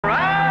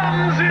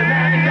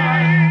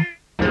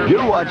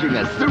You're watching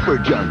a super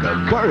chunk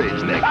of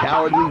Courage the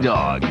Cowardly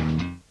Dog.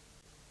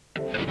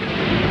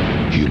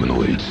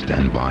 Humanoids,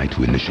 stand by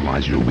to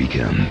initialize your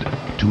weekend.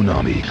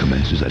 Toonami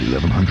commences at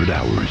 1100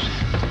 hours.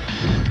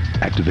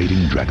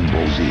 Activating Dragon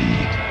Ball Z.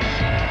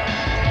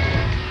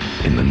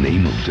 In the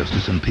name of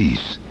justice and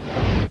peace,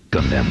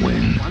 Gundam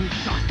Wing.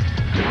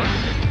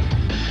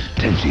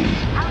 Tenchi.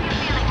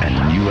 And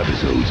new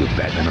episodes of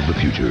Batman of the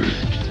Future.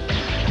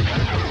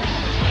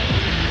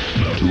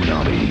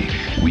 Toonami,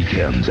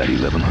 weekends at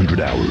 1100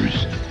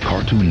 hours.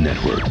 Cartoon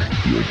Network,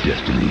 your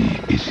destiny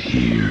is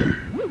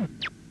here.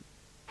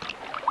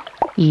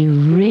 You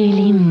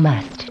really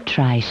must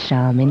try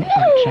Charmin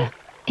Ultra.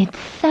 It's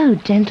so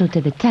gentle to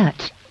the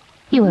touch.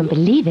 You won't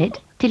believe it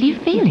till you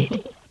feel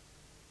it.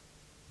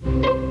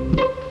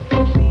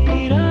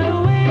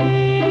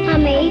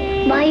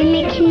 Mummy, why are you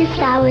making the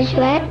flowers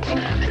red?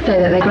 So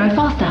that they grow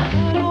faster.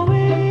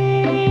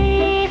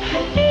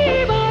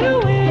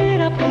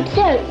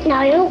 So,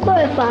 now you'll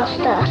grow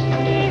faster.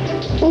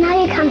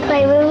 Now you can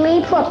play with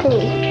me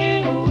properly.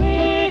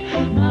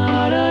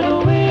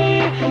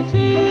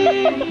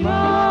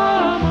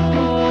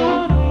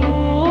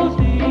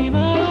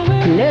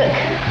 Look,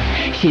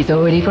 she's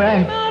already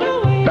grown.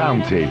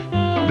 Bounty,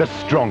 the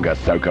stronger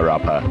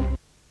soaker-upper.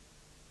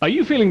 Are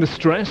you feeling the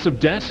stress of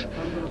debt?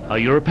 Are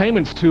your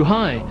repayments too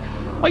high?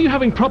 Are you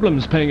having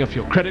problems paying off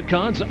your credit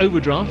cards,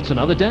 overdrafts and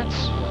other debts?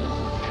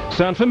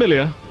 Sound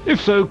familiar? If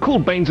so, call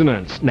Baines &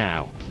 Ernst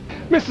now.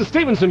 Mr.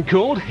 Stevenson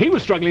called. He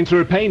was struggling to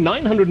repay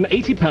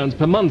 £980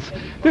 per month.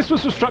 This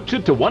was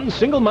restructured to one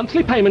single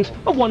monthly payment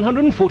of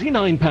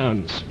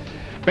 £149.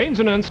 Baines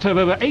 & Ernst have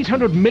over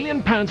 £800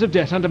 million of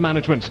debt under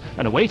management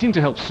and are waiting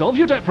to help solve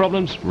your debt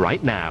problems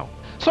right now.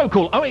 So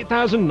call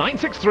 08000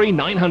 963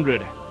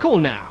 900. Call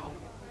now.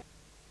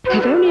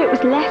 If only it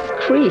was less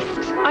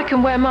creased. I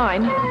can wear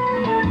mine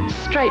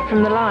straight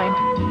from the line.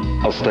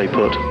 I'll stay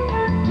put,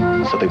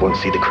 so they won't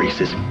see the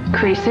creases.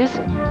 Creases?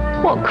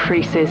 What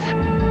creases?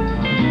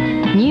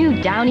 New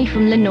Downy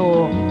from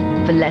Lenore.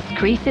 For less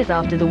creases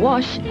after the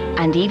wash,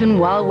 and even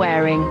while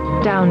wearing.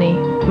 Downy.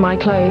 My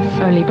clothes,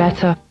 only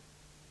better.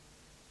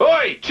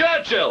 Oi,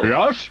 Churchill!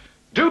 Yes?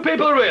 Do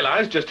people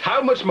realise just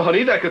how much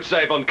money they could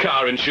save on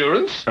car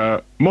insurance?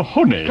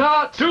 Mahoney.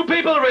 Do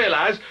people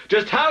realise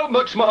just how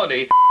much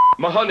money...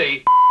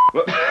 Mahoney...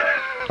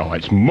 Oh,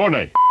 it's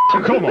money.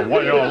 Come on,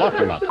 what are you all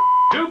laughing at?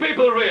 Do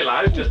people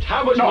realise just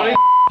how much money...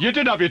 You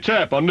did have your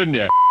tape on, didn't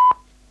you?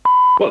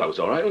 Well, that was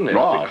all right, wasn't it?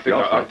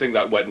 I think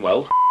that went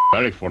well.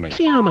 Very funny.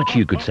 See how much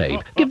you could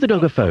save. Give the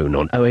dog a phone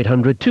on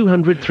 0800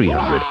 200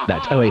 300.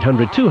 That's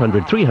 0800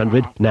 200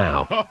 300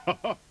 now.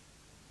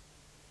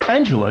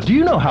 Angela, do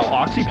you know how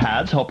Oxy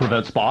pads help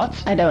prevent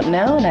spots? I don't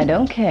know and I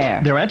don't care.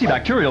 Their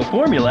antibacterial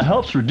formula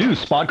helps reduce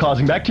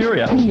spot-causing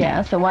bacteria.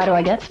 Yeah, so why do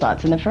I get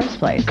spots in the first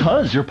place?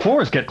 Because your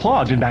pores get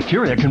clogged and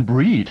bacteria can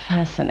breed.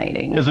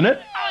 Fascinating. Isn't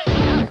it?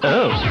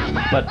 Oh,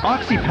 but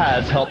Oxy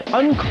pads help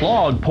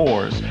unclog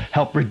pores,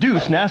 help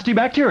reduce nasty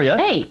bacteria,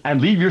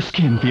 and leave your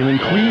skin feeling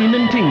clean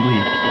and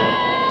tingly.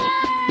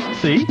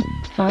 See?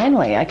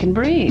 Finally, I can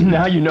breathe.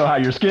 Now you know how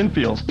your skin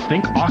feels.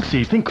 Think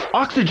Oxy, think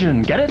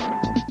oxygen, get it?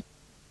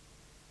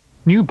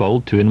 New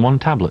Bold 2-in-1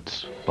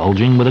 tablets,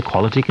 bulging with a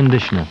quality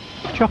conditioner.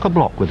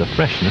 Chock-a-block with a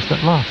freshness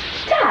that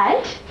lasts.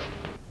 Dad?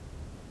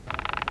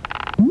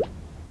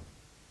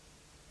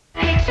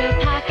 Picture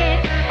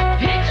pocket,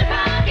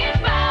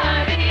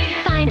 Barbie.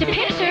 Find a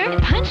picture,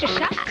 punch a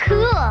shot.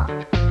 Cool.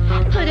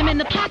 Put him in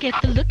the pocket,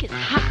 the look is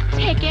hot.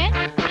 Take it,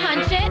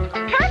 punch it,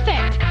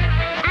 perfect.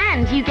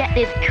 And you get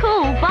this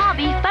cool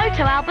Barbie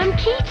photo album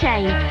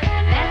keychain.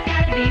 That's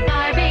gotta be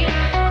Barbie.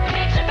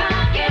 Picture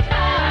pocket,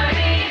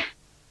 Barbie.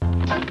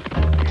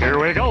 Here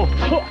we go.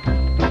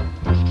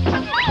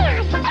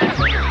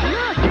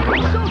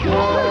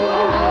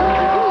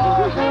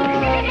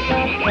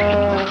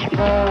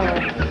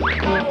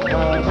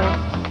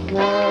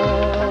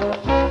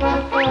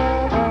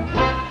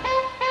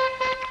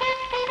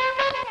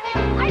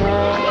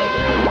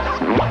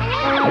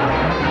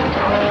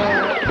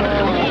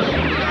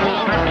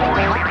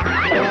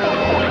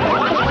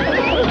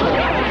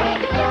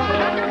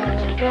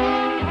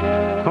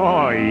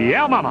 Oh,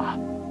 yeah, Mama.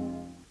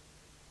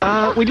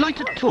 We'd like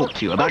to talk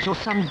to you about your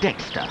son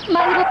Dexter.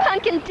 My little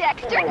pumpkin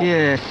Dexter?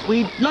 Yes,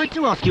 we'd like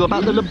to ask you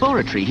about the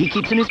laboratory he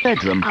keeps in his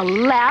bedroom. A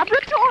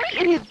laboratory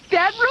in his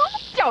bedroom?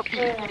 Don't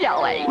be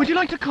silly. Would you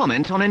like to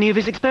comment on any of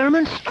his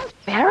experiments?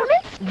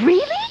 Experiments?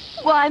 Really?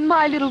 Why,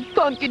 my little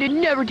pumpkin would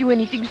never do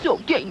anything so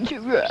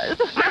dangerous.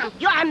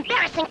 You're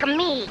embarrassing to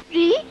me.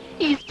 See?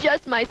 He's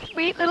just my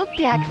sweet little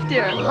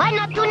Dexter. Why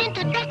not tune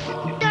into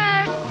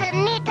Dexter's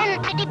neat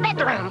and tidy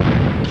bedroom?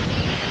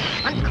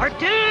 On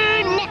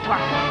Cartoon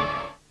Network.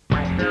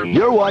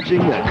 You're watching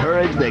the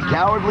Courage the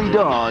Cowardly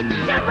Dog.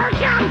 Super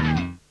Jump!